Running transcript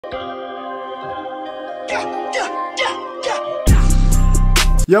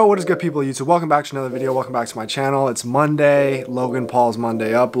Yo, what is good, people of YouTube? Welcome back to another video. Welcome back to my channel. It's Monday, Logan Paul's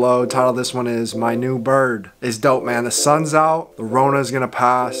Monday upload. Title of this one is My New Bird. It's dope, man. The sun's out, the Rona's gonna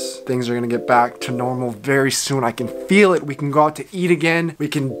pass, things are gonna get back to normal very soon. I can feel it. We can go out to eat again. We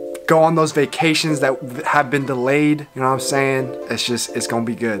can go on those vacations that have been delayed. You know what I'm saying? It's gonna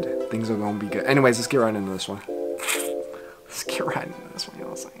be good. Things are gonna be good. Anyways, let's get right into this one. Let's get right into this one, you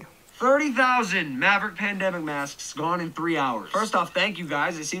know what I'm saying? 30,000 Maverick pandemic masks gone in 3 hours. First off, thank you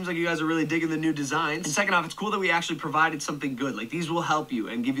guys. It seems like you guys are really digging the new designs. And second off, it's cool that we actually provided something good. Like, these will help you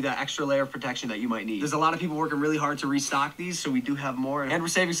and give you that extra layer of protection that you might need. There's a lot of people working really hard to restock these, so we do have more. And we're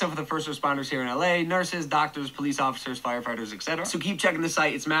saving some for the first responders here in LA, nurses, doctors, police officers, firefighters, etc. So keep checking the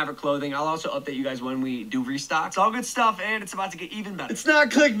site. It's Maverick Clothing. I'll also update you guys when we do restock. It's all good stuff, and it's about to get even better. It's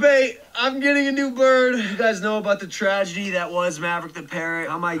not clickbait. I'm getting a new bird. You guys know about the tragedy that was Maverick the parrot.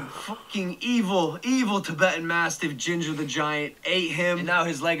 How my fucking evil Tibetan Mastiff Ginger the Giant ate him, and now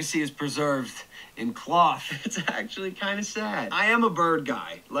his legacy is preserved in cloth. It's actually kind of sad. I am a bird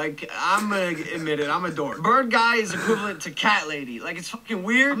guy. Like, I'm gonna admit it, I'm a dork. Bird guy is equivalent to cat lady. Like, it's fucking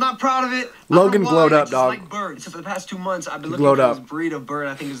weird. I'm not proud of it. Logan glowed up, dog. Like birds. So for the past 2 months, I've been looking for this breed of bird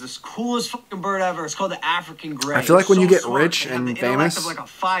I think is the coolest fucking bird ever. It's called the African gray. I feel like when you get rich and famous, of like a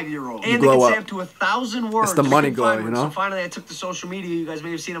 5-year-old. you And glow they can up. say up to 1,000 words. It's the money glow, you know? So finally, I took to social media. You guys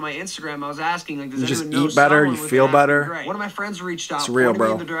may have seen on my Instagram. I was asking, like, does you just anyone know eat better, you someone with feel an better. African gray? One of my friends reached out, It's real, pointed me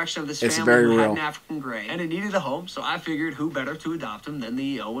bro. in the direction of this It's family very who had real. an African gray, and it needed a home. So I figured, who better to adopt him than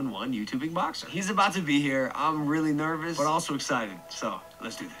the 0-1 YouTubing boxer? He's about to be here. I'm really nervous, but also excited. So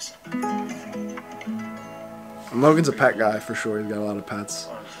let's do this. And Logan's a pet guy for sure. He's got a lot of pets.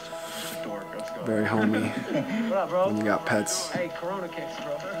 Very homey. What up, bro? When you got pets. Hey, Corona kicks,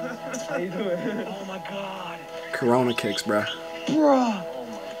 bro. How you doing? Oh my God. Corona kicks, bruh. Bruh. Oh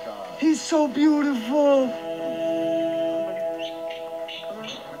my God. He's so beautiful.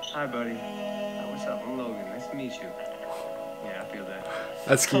 Hi, buddy. What's up? I'm Logan. Nice to meet you. Yeah, I feel that.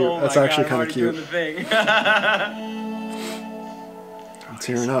 That's cute. Oh That's my actually God, kind of cute. Doing the thing. I'm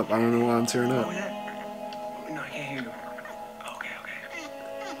tearing up. I don't know why I'm tearing up. No, I can't hear you. Okay.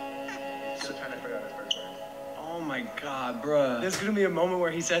 So trying to figure out his first word. Oh my God, bruh. There's gonna be a moment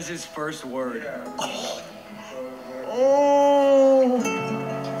where he says his first word. Oh.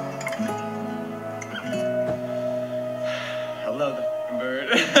 I love the bird.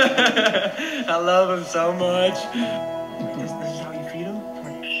 I love him so much. This is how you feed him?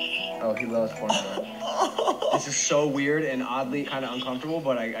 Oh, he loves cornbread. This is so weird and oddly kind of uncomfortable,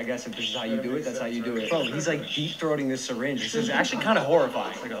 but I guess if this is how you do it, that's how you do it. Bro, he's like deep-throating this syringe. This is actually kind of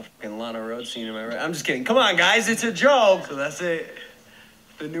horrifying. It's like a fucking Lana Rhoades scene, am I right? I'm just kidding. Come on, guys, it's a joke. So that's it.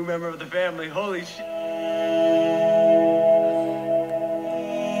 The new member of the family. Holy shit.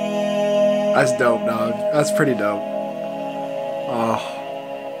 That's dope, dog. That's pretty dope. Oh.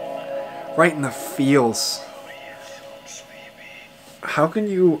 Right in the feels. How can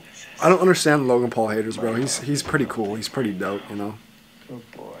you... I don't understand Logan Paul haters, bro. He's pretty cool. He's pretty dope, you know?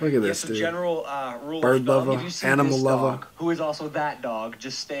 Good boy. Look at this, dude. General rule Bird of thumb, lover, if you see animal this lover. dog, who is also that dog,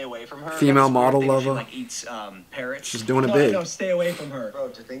 just stay away from her. Female That's model weird thing. lover. She, like, eats parrots. She's doing it big. No, stay away from her. Bro,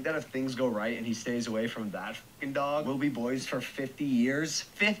 to think that if things go right and he stays away from that fucking dog, we'll be boys for 50 years.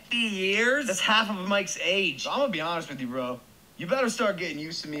 50 years? That's half of Mike's age. So I'm gonna be honest with you, bro. You better start getting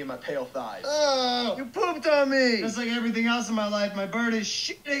used to me and my pale thighs. Oh, you pooped on me! Just like everything else in my life, my bird is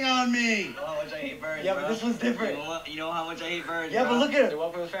shitting on me! You know how much I hate birds, Yeah, bro. but this one's different. You know how much I hate birds, Yeah, bro. but look at it.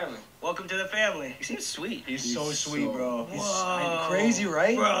 Welcome to the family. Welcome to the family. He seems sweet. He's so sweet, bro. He's Whoa. crazy,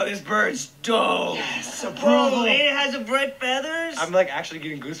 right? Bro, this bird's dope. Yes, Bro, approval. and it has a red feathers. I'm like actually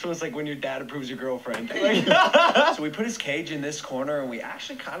getting goosebumps like when your dad approves your girlfriend. So we put his cage in this corner and we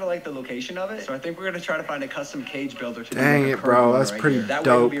actually kind of like the location of it. So I think we're going to try to find a custom cage builder to Dang do like it, a bro. curved one That's right pretty here. That way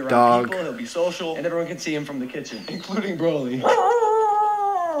he'll dope, be around dog. people, he'll be social, and everyone can see him from the kitchen, including Broly.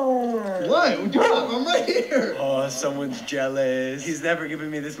 What? I'm right here. Oh, someone's jealous. He's never given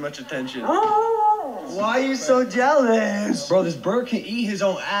me this much attention. Why are you so jealous? Bro, this bird can eat his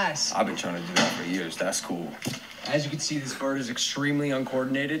own ass. I've been trying to do that for years. That's cool. As you can see, this bird is extremely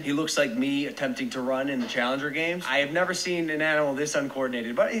uncoordinated. He looks like me attempting to run in the Challenger games. I have never seen an animal this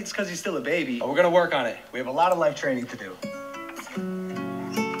uncoordinated, but it's because he's still a baby. But we're gonna work on it. We have a lot of life training to do.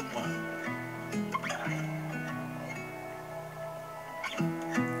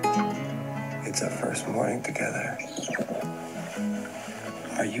 It's our first morning together.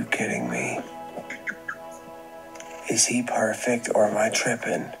 Are you kidding me? Is he perfect or am I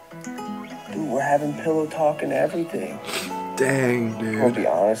tripping? Dude, we're having pillow talk and everything. Dang, I'll dude. be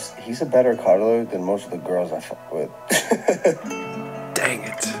honest, he's a better cuddler than most of the girls I fuck with. Dang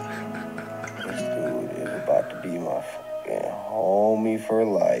it. This dude is about homie for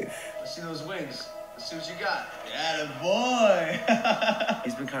life. Let's see those wings. Let's see what you got. Boy.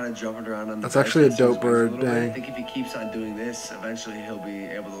 He's been kind of jumping around on the That's actually a bed dope since he was a bird, little bit. dang. I think if he keeps on doing this, eventually he'll be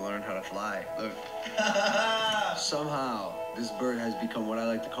able to learn how to fly. Look. Somehow, this bird has become what I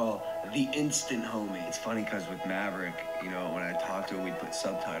like to call the instant homie. It's funny because with Maverick, you know, when I talk to him, we put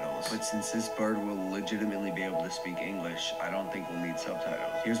subtitles. But since this bird will legitimately be able to speak English, I don't think we'll need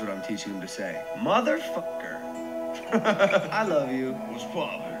subtitles. Here's what I'm teaching him to say. Motherfucker. I love you. What's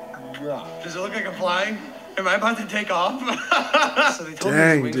poppin'? Does it look like I'm flying? Am I about to take off? So they told me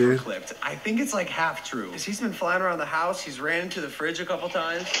his wings were clipped. I think it's like half true. Because he's been flying around the house. He's ran into the fridge a couple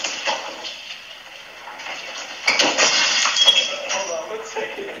times.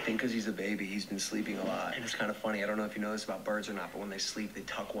 I think because he's a baby, he's been sleeping a lot. And it's kind of funny. I don't know if you know this about birds or not, but when they sleep, they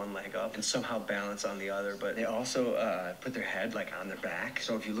tuck one leg up and somehow balance on the other. But they also put their head like on their back.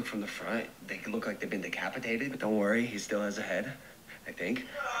 So if you look from the front, they can look like they've been decapitated. But don't worry, he still has a head, I think.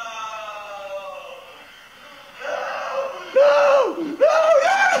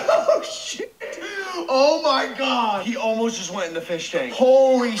 No, shit. Oh my God. He almost just went in the fish tank.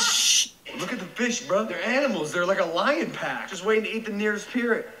 Holy shit. Look at the fish, bro. They're animals. They're like a lion pack. Just waiting to eat the nearest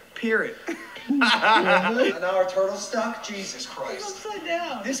parrot. Now our turtle's stuck? Jesus Christ. He's upside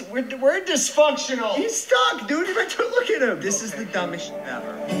down. We're dysfunctional. He's stuck, dude. Look at him. This is the dumbest shit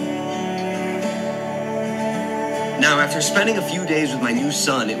ever. Now, after spending a few days with my new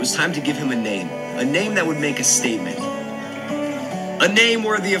son, it was time to give him a name. A name that would make a statement. A name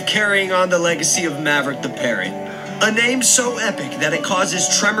worthy of carrying on the legacy of Maverick the parrot. A name so epic that it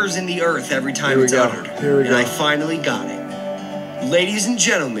causes tremors in the earth every time it's uttered. And I finally got it. Ladies and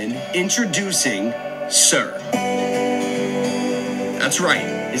gentlemen, introducing Sir. That's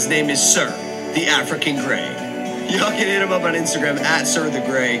right. His name is Sir, the African Gray. Y'all can hit him up on Instagram at Sir the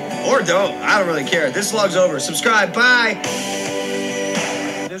Gray. Or don't. I don't really care. This vlog's over. Subscribe. Bye.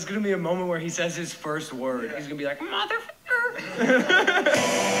 There's going to be a moment where he says his first word. He's going to be like, motherfucker.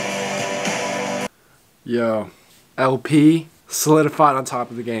 Yo, LP solidified on top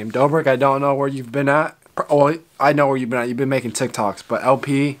of the game. Dobrik, I don't know where you've been at. Oh, I know where you've been at. You've been making TikToks, but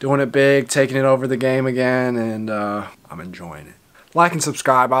LP doing it big, taking it over the game again, and I'm enjoying it. Like and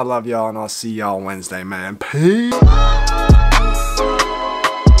subscribe. I love y'all, and I'll see y'all Wednesday, man. Peace.